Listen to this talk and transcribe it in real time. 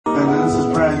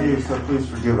you, so please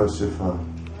forgive us if, all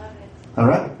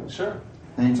right? Sure.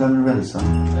 Anytime you're ready,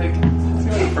 son. Hey, let's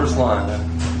go to the first line.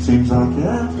 Seems like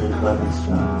everybody's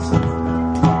trying to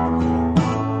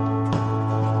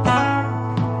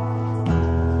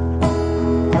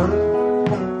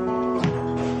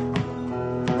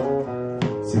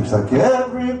Seems like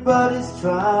everybody's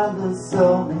trying to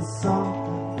sell me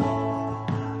something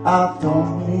I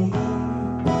don't need.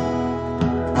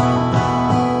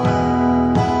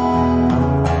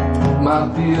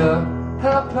 Might be a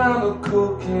half pound of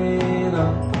cocaine, a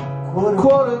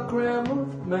quarter gram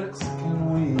of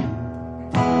Mexican weed.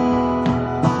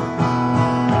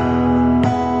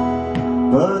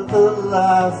 But the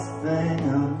last thing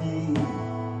I need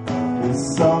is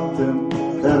something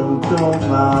that'll dull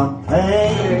my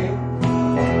pain.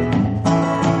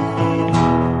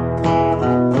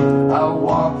 I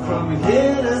walk from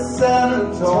here to San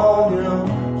Antonio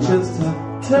just to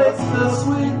taste the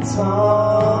sweet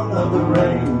tongue of the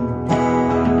rain.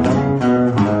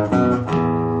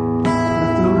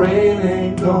 But the rain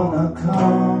ain't gonna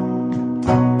come.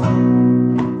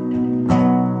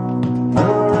 The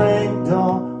rain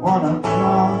don't wanna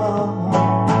come.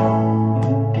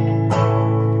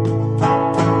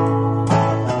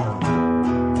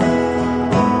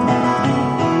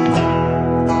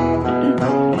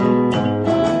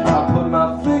 I put my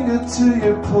finger to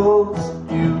your pulse.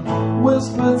 You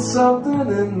whispered something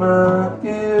in my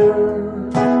ear.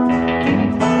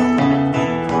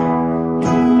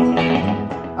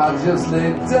 I just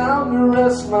laid down to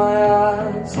rest my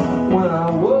eyes. When I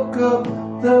woke up,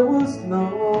 there was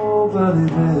nobody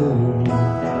there.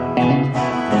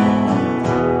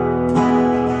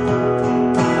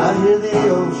 I hear the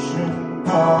ocean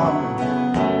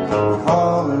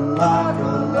calling like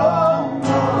a long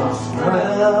lost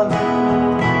friend.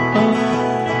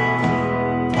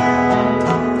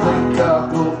 Think I'll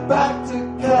go back to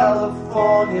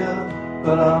California,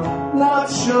 but I'm not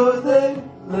sure they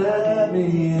let me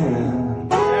in.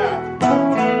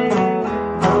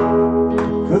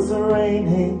 'Cause the rain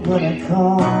ain't gonna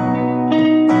come.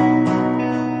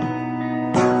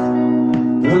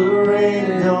 The rain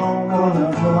don't wanna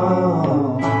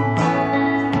come.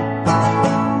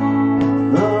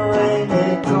 The rain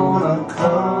ain't gonna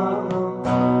come.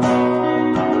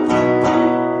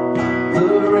 The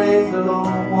rain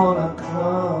don't wanna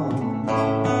come.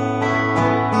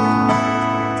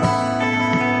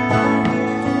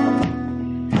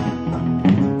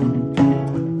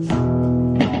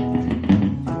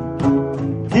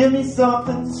 Give me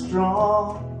something strong.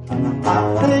 I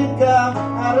think I've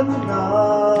had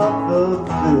enough of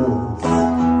this.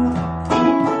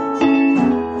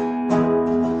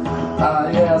 I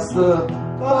asked the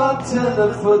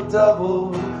bartender for double.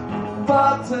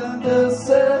 Bartender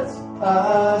says I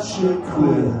should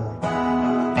quit.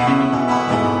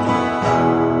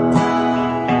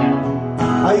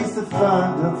 I used to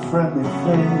find a friendly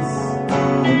face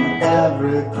in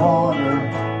every corner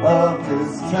of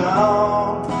this town.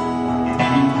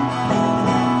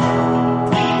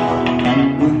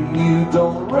 When you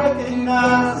don't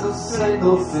recognize a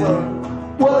single thing,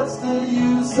 what's the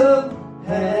use of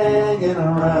hanging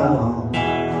around?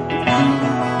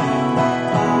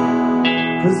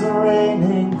 'Cause the rain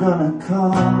ain't gonna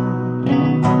come.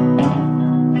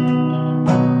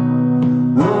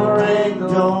 The rain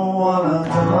don't wanna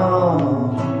come.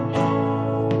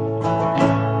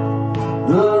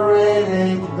 The rain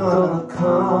ain't gonna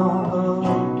come.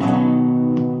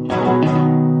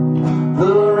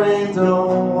 The rain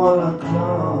don't wanna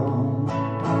come.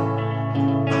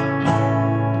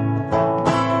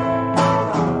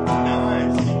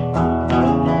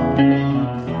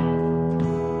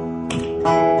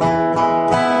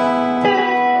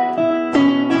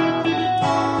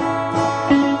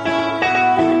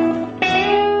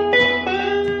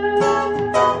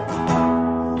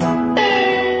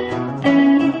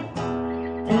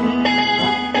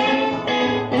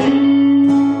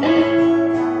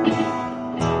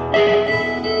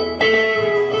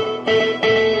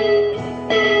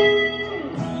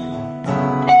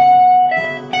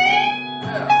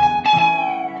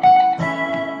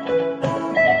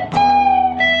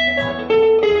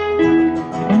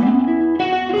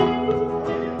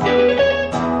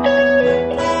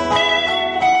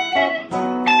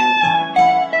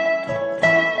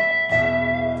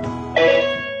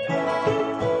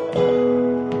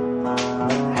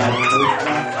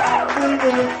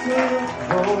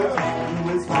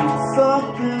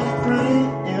 Something pretty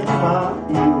in my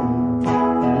ear.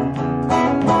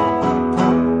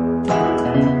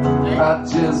 I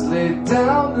just laid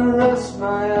down to rest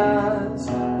my eyes.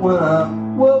 When I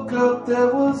woke up,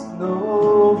 there was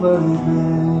nobody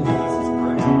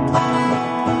there.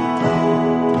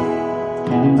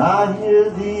 I hear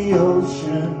the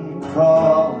ocean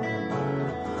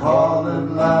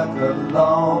calling like a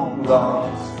long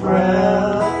lost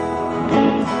friend.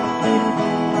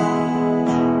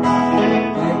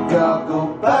 Think I'll go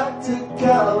back to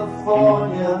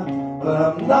California, but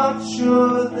I'm not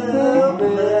sure they'll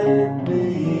let me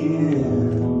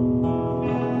in.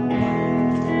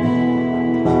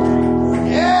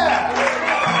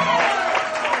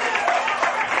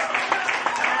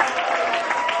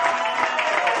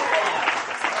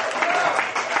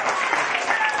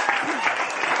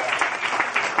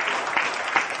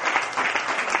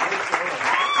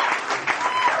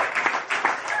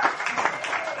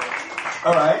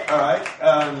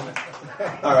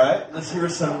 All right. Let's hear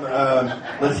some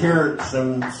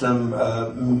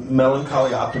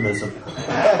melancholy optimism.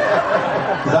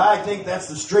 Because I think that's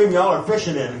the stream y'all are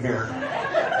fishing in here.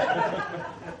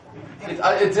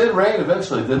 It did rain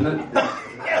eventually, didn't it?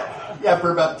 Yeah,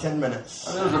 for about 10 minutes.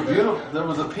 There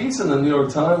was a piece in the New York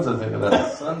Times, I think,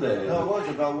 that Sunday. No, it was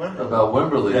about Wimberley. About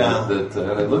Wimberley, yeah.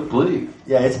 And it looked bleak.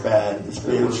 Yeah, it's bad. It's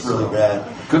really bad.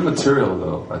 Good material,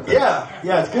 though, I think.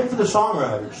 Yeah, it's good for the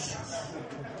songwriters.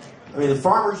 I mean, the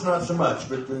farmers not so much,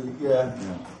 but this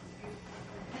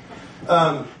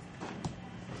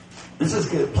is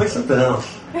good. Play something else.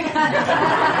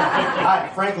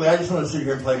 Frankly, I just want to sit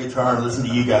here and play guitar and listen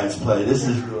to you guys play. This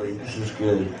is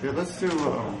good. Yeah, let's do.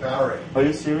 Bowery. Are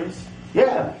you serious?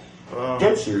 Yeah,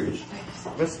 dead serious.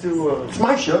 Let's do. It's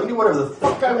my show. I can do whatever the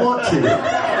fuck I want to.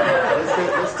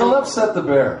 Don't upset the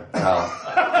bear, Al.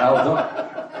 Al,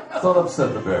 don't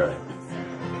upset the bear.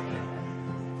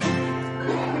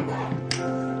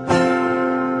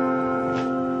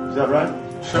 Is that right?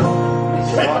 Sure.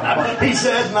 He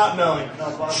says, not knowing.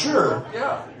 Sure.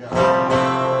 Yeah.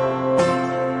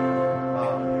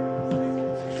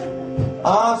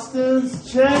 Austin's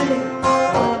chain.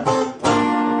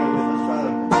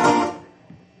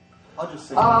 I'll just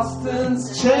sing.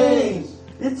 Austin's chain.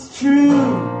 It's true.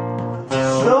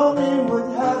 Show me what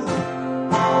hasn't.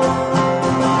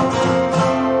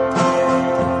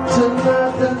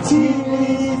 Tonight the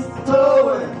TV's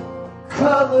throwing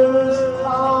colors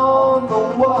on the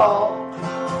wall.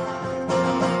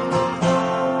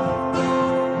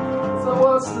 So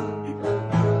what's the...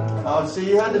 Oh, see,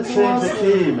 you had to change the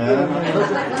key, man.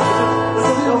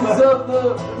 Citizens of the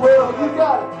world, you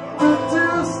got it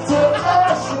reduced to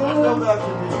ashes. Go back to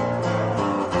me.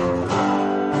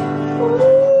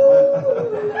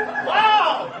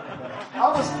 Wow! I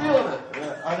was feeling it.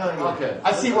 Yeah, I know you. Okay.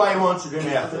 I see why he wants it in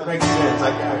there. That makes sense. I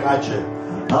got you.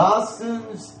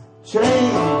 Austin's change,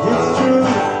 it's true.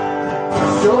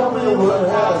 Show me what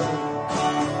hasn't.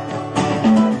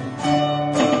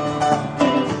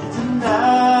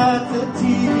 Tonight the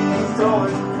TV's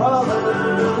throwing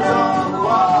colors on the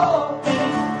wall.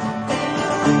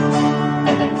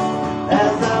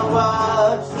 As I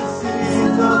watch the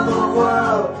cities of the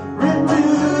world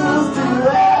reduced to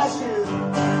ashes,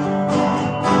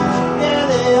 and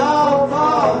they all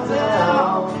fall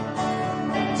down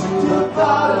to the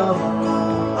bottom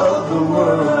of the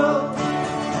world.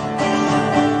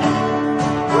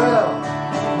 Well,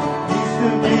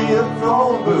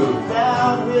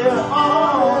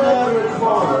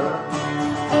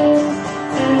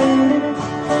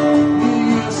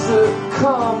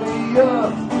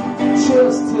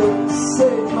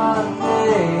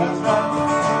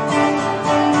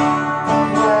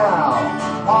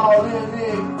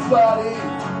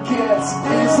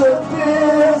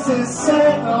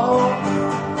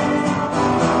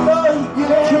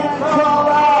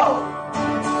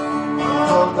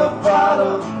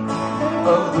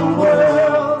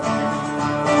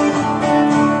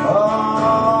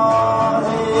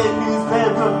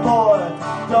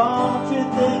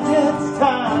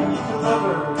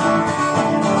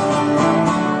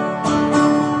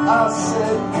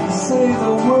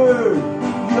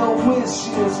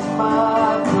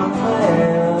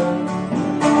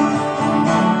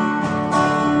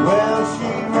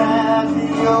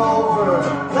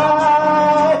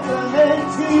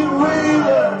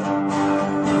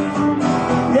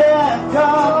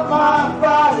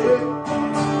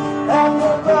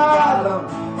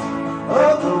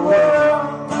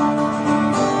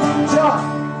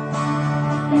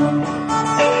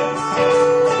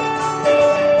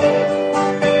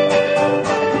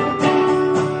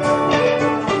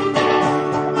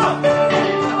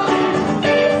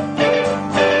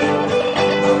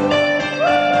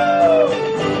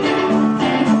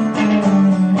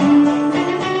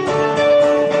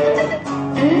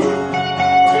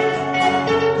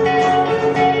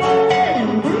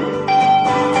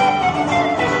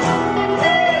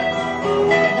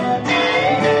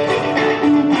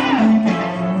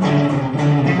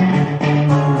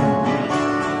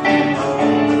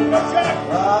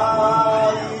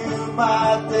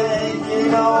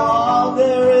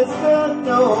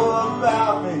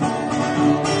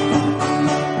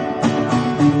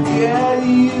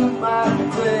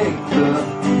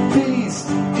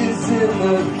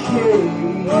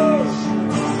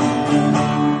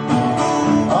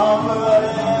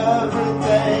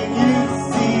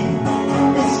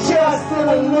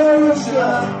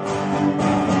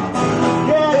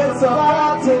 Yeah, it's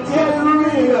about to get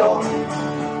real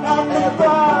at the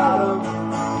bottom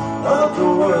of the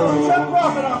world. Chuck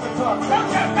Prophet off the top.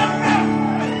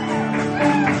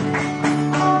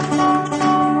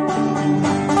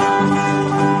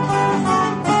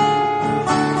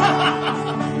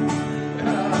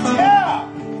 Yeah!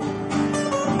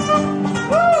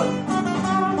 Woo!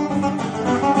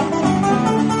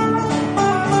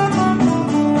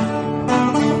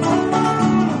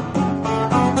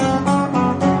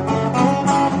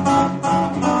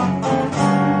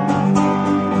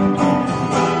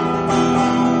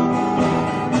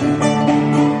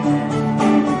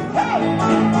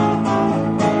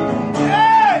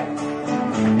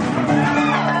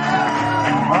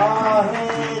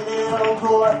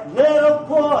 Little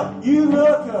boy, you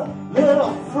look a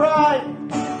little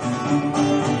frightened.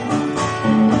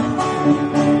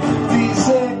 These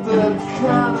ain't the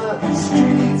kind of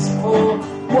streets for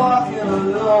walking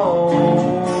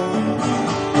alone.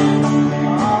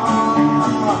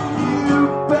 You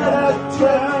better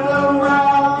turn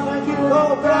around and go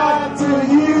back to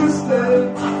Houston.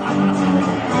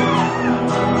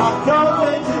 I'm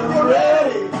coming to you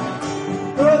ready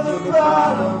for the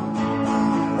bottom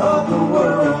of the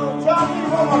world. Johnny,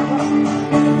 one more time.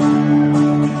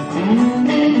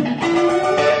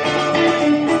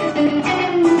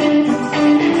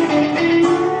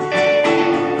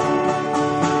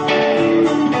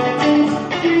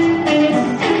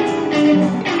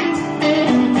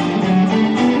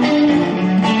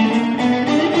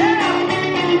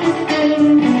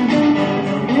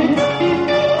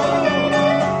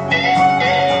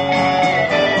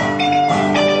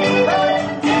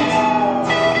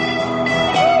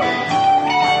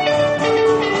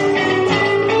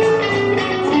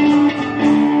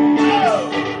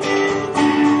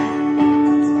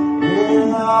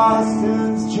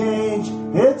 Austin's change,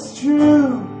 it's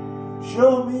true.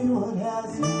 Show me what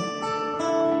hasn't.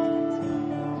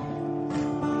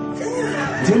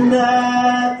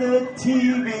 Tonight the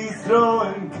TV's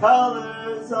throwing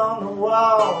colors on the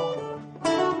wall.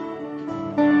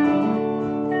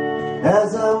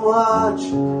 As I watch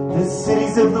the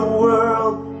cities of the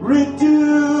world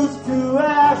reduced to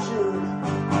ashes,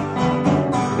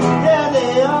 and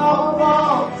they all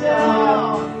fall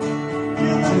down to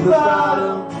the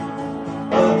bottom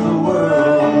of the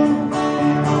world.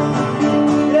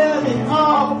 Yeah, they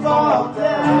all fall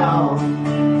down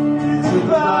to the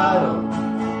bottom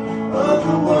of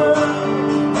the world.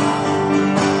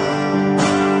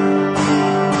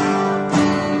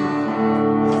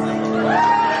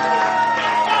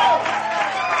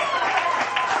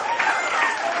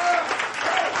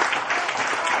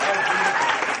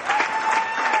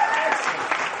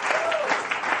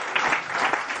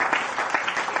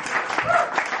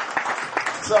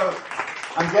 So,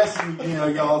 I'm guessing,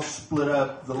 y'all split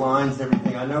up the lines and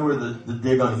everything. I know where the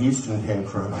dig on Houston came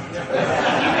from.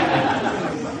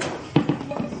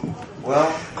 Well,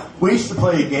 we used to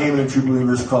play a game in True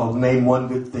Believers called Name One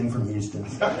Good Thing from Houston.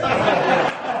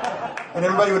 And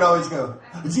everybody would always go,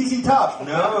 ZZ Top.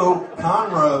 No,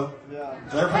 Conroe.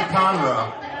 They're from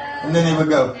Conroe. And then they would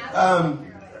go,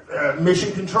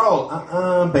 Mission Control.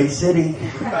 Bay City.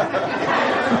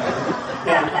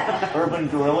 Urban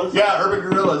Gorillas? Yeah, Urban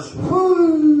Gorillas. Woo!